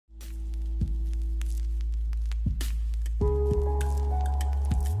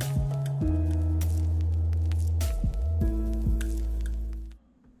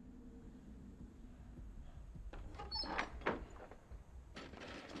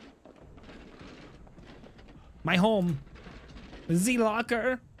My home. Z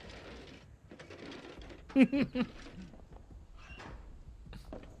locker.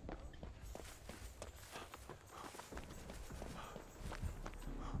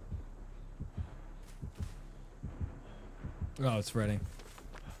 Oh, it's Freddy.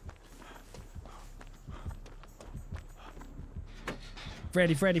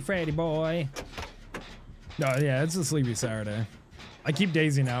 Freddy boy. Oh yeah, it's a sleepy Saturday. I keep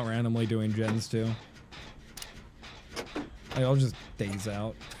dazing out randomly doing gens too. Like, I'll just daze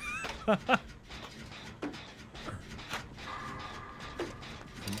out.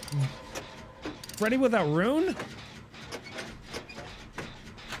 Freddy without rune?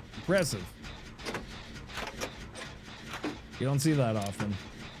 Impressive. You don't see that often.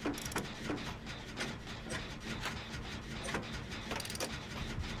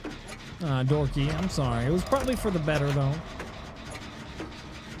 Ah, dorky, I'm sorry. It was probably for the better, though.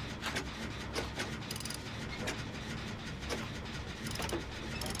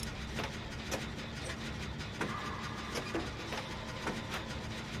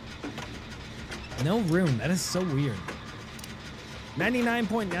 No rune. That is so weird.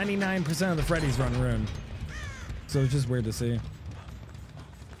 99.99% of the Freddys run rune. So it's just weird to see.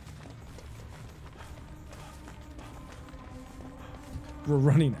 We're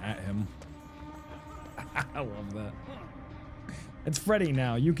running at him. I love that. It's Freddy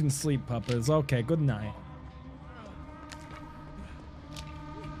now. You can sleep, Puppers. Okay, good night.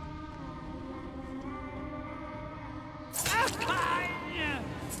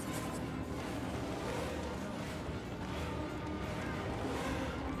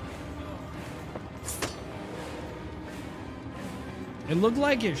 It looked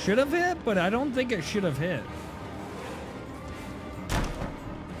like it should have hit, but I don't think it should have hit.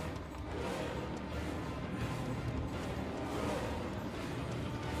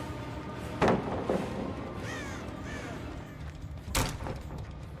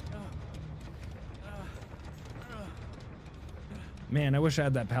 Man, I wish I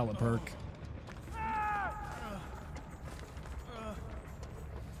had that pallet perk.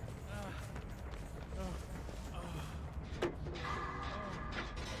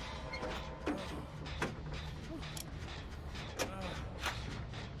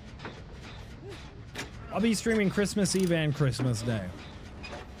 I'll be streaming Christmas Eve and Christmas Day.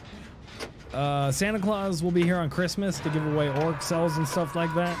 Santa Claus will be here on Christmas to give away orc cells and stuff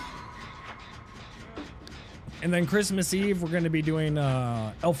like that. And then Christmas Eve, we're going to be doing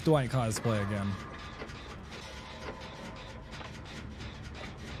Elf Dwight cosplay again.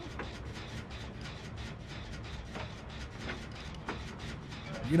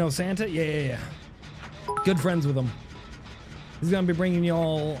 You know Santa? Yeah. Good friends with him. He's gonna be bringing you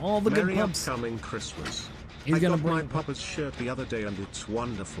all the good pups. Upcoming Christmas. He's gonna bring my Puppers shirt the other day and it's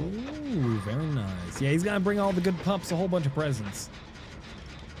wonderful. Ooh, very nice. Yeah, he's gonna bring all the good pups a whole bunch of presents.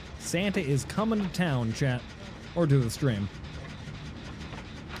 Santa is coming to town, chat, or to the stream.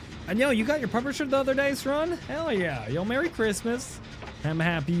 And yo, you got your Pupper shirt the other day, Srun? Hell yeah! Yo, Merry Christmas. I'm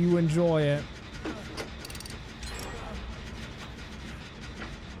happy you enjoy it.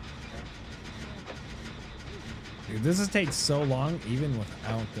 Dude, this takes so long, even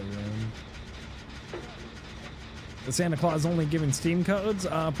without the room. The Santa Claus only giving Steam codes?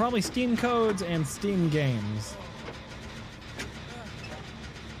 Probably Steam codes and Steam games.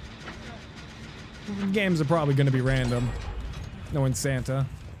 Games are probably going to be random, knowing Santa.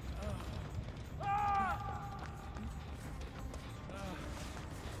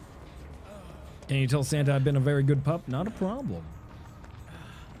 Can you tell Santa I've been a very good pup? Not a problem.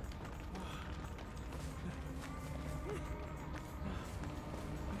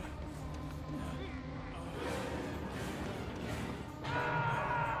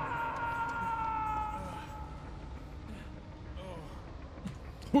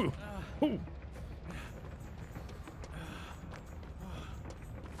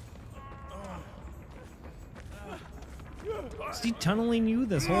 Is he tunneling you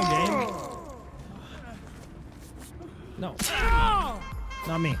this whole game? No.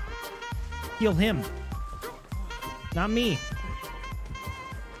 Not me. Heal him. Not me.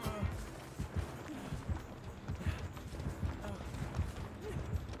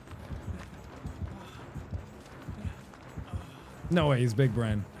 No way, he's big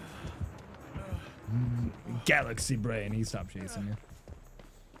brain. Galaxy brain. He stopped chasing you.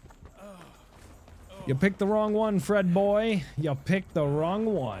 You picked the wrong one, Fred boy. You picked the wrong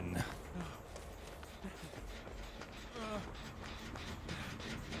one.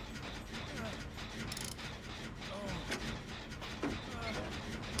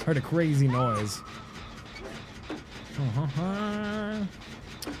 Heard a crazy noise.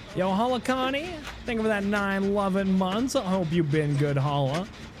 Yo, Holocani. Thank you for that 9 loving months. I hope you've been good, Holla.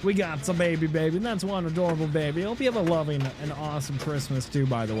 We got some baby, and that's one adorable baby. Hope you have a loving and awesome Christmas too,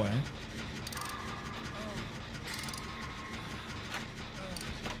 by the way.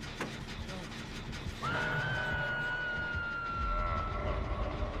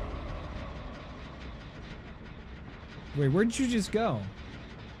 Wait, where'd you just go?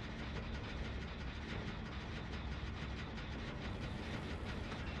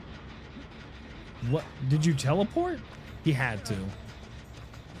 What? Did you teleport? He had to.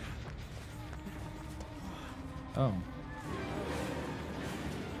 Oh.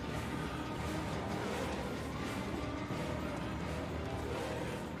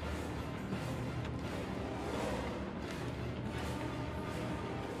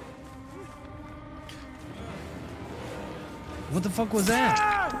 What the fuck was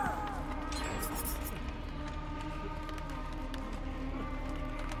that?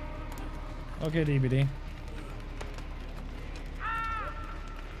 Okay, DBD.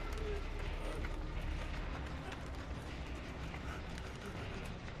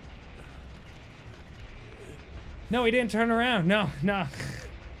 No, he didn't turn around. No.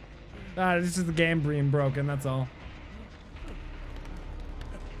 This is the game being broken, that's all.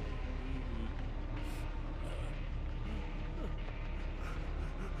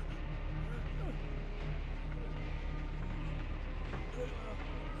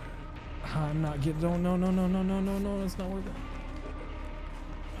 I'm not getting. No, that's not working.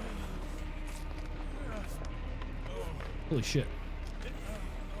 Holy shit.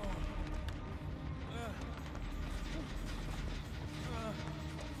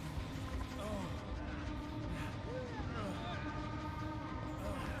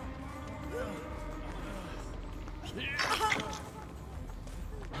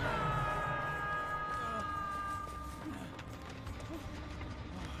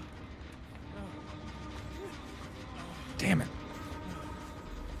 Damn it.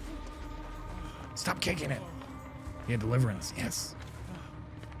 Stop kicking it. Yeah, deliverance. Yes.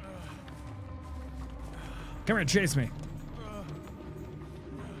 Come here, chase me.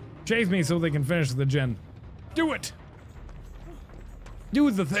 Chase me so they can finish the gen. Do it. Do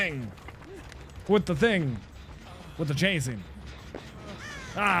the thing. With the thing. With the chasing.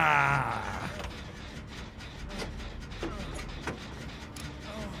 Ah.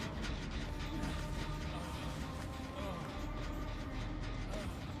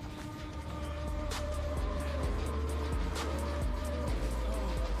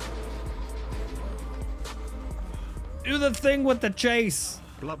 Do the thing with the chase.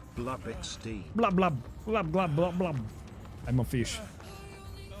 Blub blub XD. Blub blub blub blub blub blub. I'm a fish.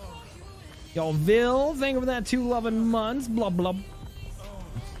 Yo, Vil, thank you for that 2 loving months. Blub blub.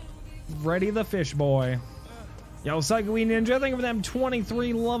 Freddy the fish boy. Yo, Psycho Ninja, thank you for them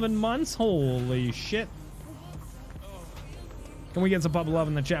 23 loving months. Holy shit. Can we get some pup love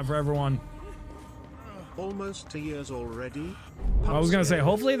in the chat for everyone? Almost 2 years already. I was gonna say,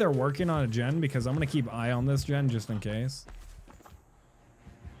 hopefully they're working on a gen because I'm gonna keep an eye on this gen just in case.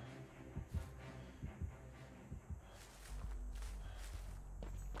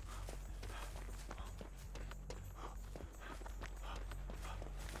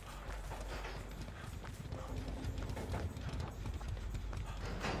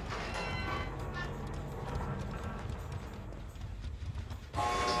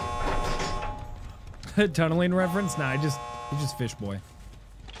 Tunneling reference? Nah, he's just fish boy.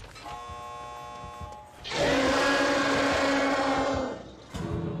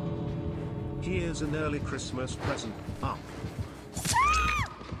 Here's an early Christmas present. Up.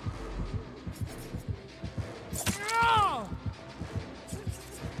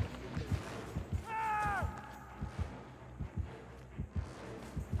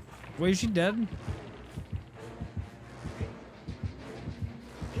 Wait, is she dead?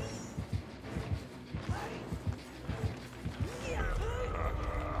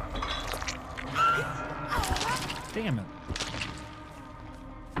 Damn it.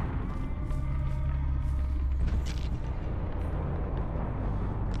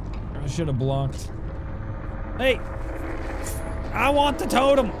 I should have blocked. Hey! I want the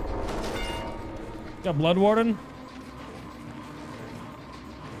totem! Got Blood Warden?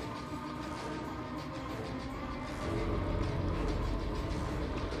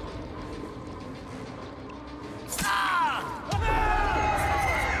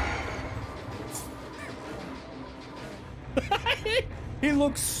 He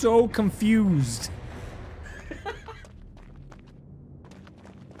looks so confused.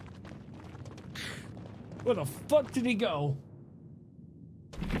 Where the fuck did he go?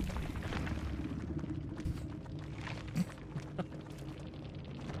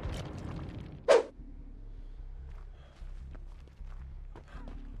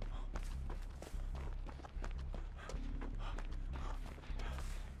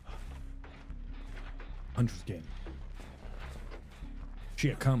 Hunter's game.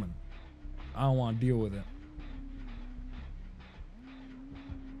 Shit coming. I don't want to deal with it.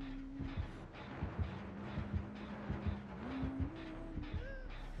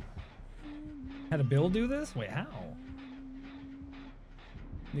 Had a Bill do this? Wait, how?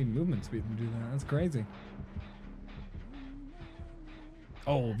 Need movement speed to do that. That's crazy.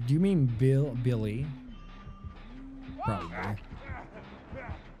 Oh, do you mean Billy? Probably.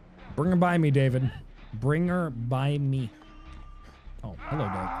 Bring her by me, David. Bring her by me. Oh, hello,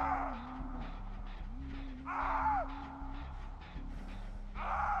 Doug.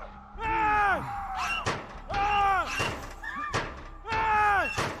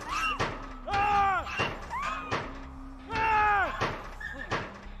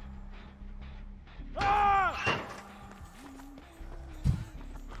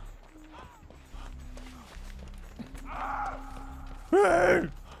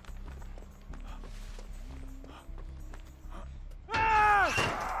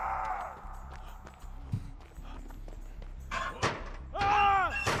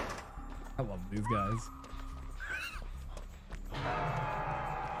 I love these guys.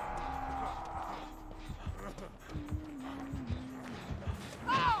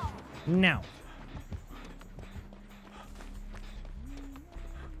 Now.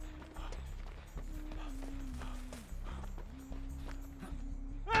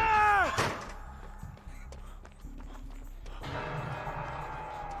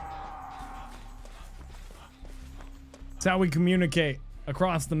 It's how we communicate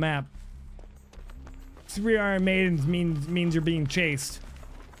across the map. 3 Iron Maidens means you're being chased.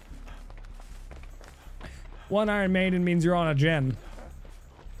 1 Iron Maiden means you're on a gen.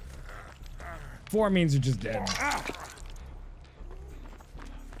 4 means you're just dead.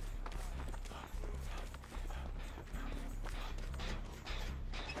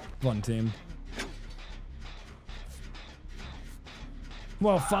 Fun team.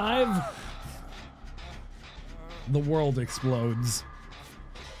 Well, 5. The world explodes.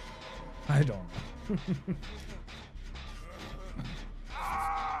 I don't know.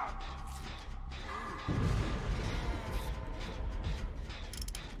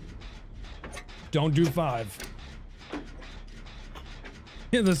 Don't do 5.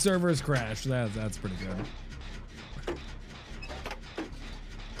 Yeah, the servers crashed. That's pretty good.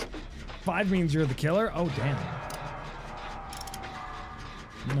 5 means you're the killer? Oh, damn.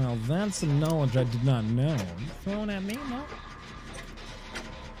 Now that's some knowledge I did not know. You throwing at me? No.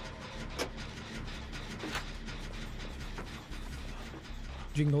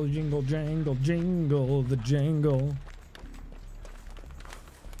 Jingle, jingle, jangle, jingle, the jangle.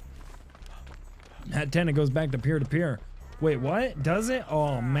 At 10, it goes back to peer to peer. Wait, what? Does it?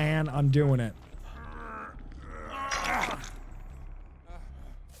 Oh, man, I'm doing it.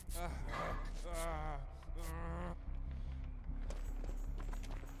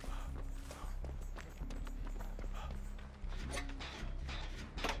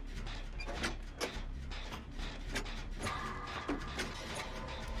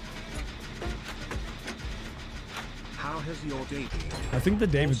 Your day been? I think the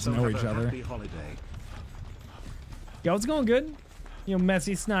Davids Also know each other. Happy holiday. Yo, it's going good. You know,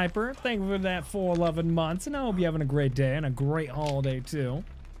 Messy Sniper, thank you for that 4 loving months, and I hope you're having a great day and a great holiday too.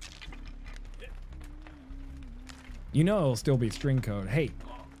 You know it'll still be string code. Hey,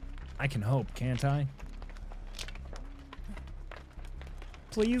 I can hope, can't I?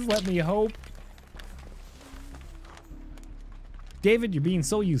 Please let me hope. David, you're being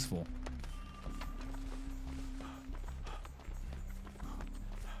so useful.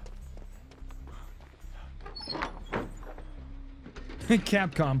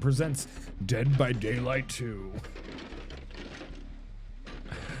 Capcom presents Dead by Daylight 2.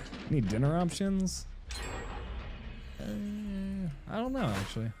 Need dinner options? I don't know,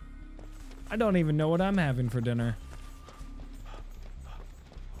 actually. I don't even know what I'm having for dinner.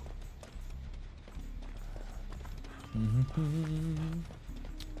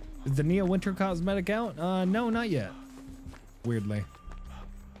 Is the Neo Winter cosmetic out? No, not yet. Weirdly.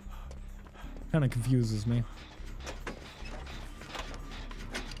 Kind of confuses me.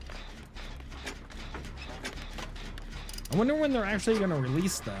 I wonder when they're actually going to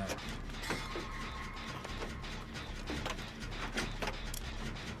release that.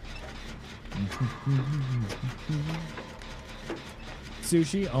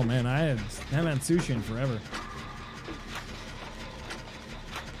 Sushi? Oh man, I haven't had sushi in forever.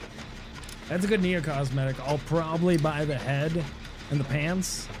 That's a good Neo cosmetic. I'll probably buy the head and the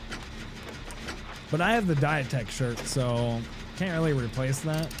pants. But I have the Diet Tech shirt, so can't really replace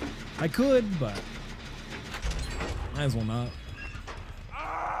that. I could, but might as well not.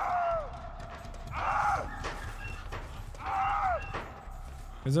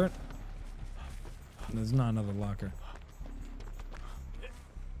 Is there? There's not another locker.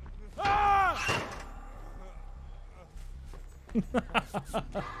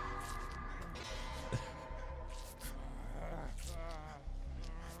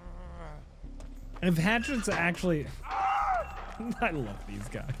 If hatchets actually... I love these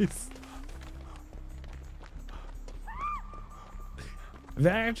guys. If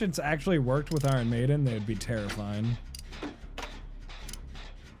hatchets actually worked with Iron Maiden, they'd be terrifying.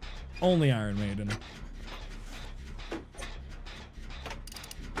 Only Iron Maiden.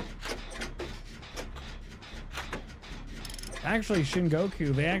 Actually,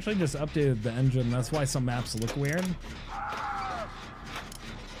 Shingoku, they actually just updated the engine. That's why some maps look weird.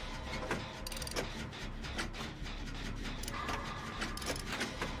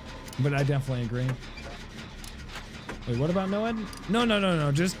 But I definitely agree. Wait, what about Noed?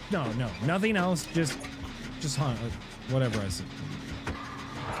 No. Just no. Nothing else. Just hunt. Whatever I said.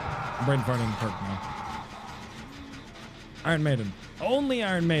 I'm right in front of the perk now. Iron Maiden. Only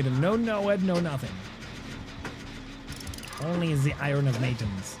Iron Maiden. No Noed. No nothing. Only the Iron of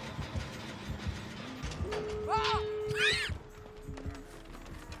Maidens.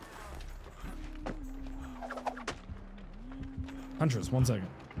 Huntress, 1 second.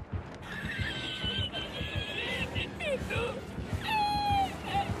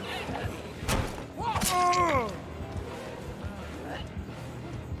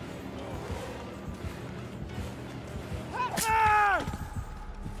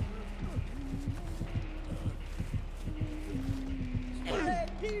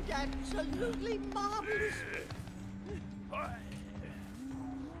 Absolutely marvelous.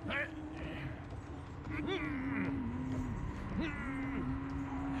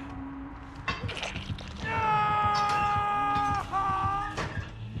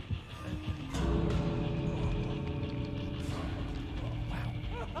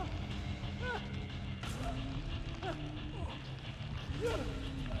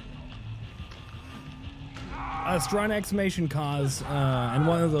 Strong exclamation cause, and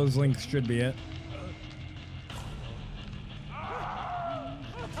one of those links should be it.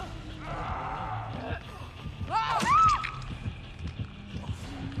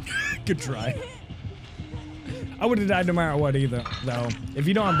 Good try. I would have died no matter what either, though. If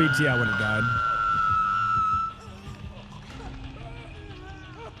you don't have BT, I would have died.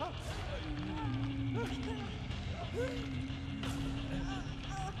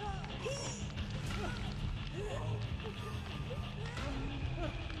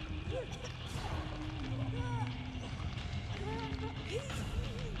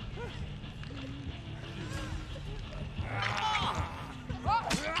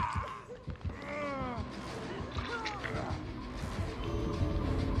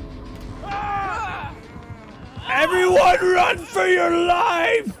 Everyone run for your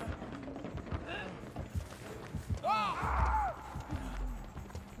life!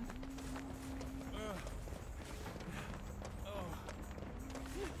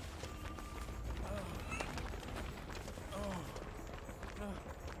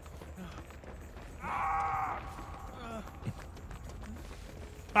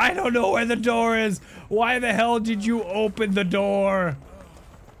 I don't know where the door is. Why the hell did you open the door?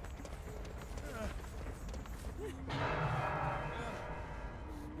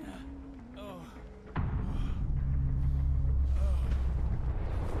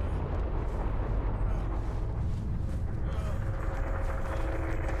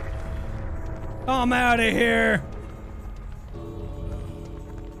 I'm out of here.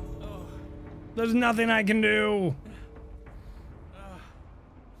 There's nothing I can do.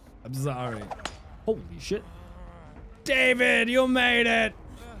 I'm sorry. Holy shit. David, you made it.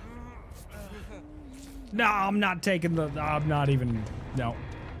 No, I'm not taking the, I'm not even, no.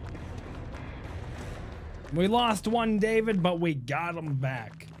 We lost one David, but we got him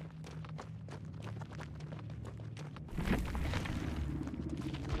back.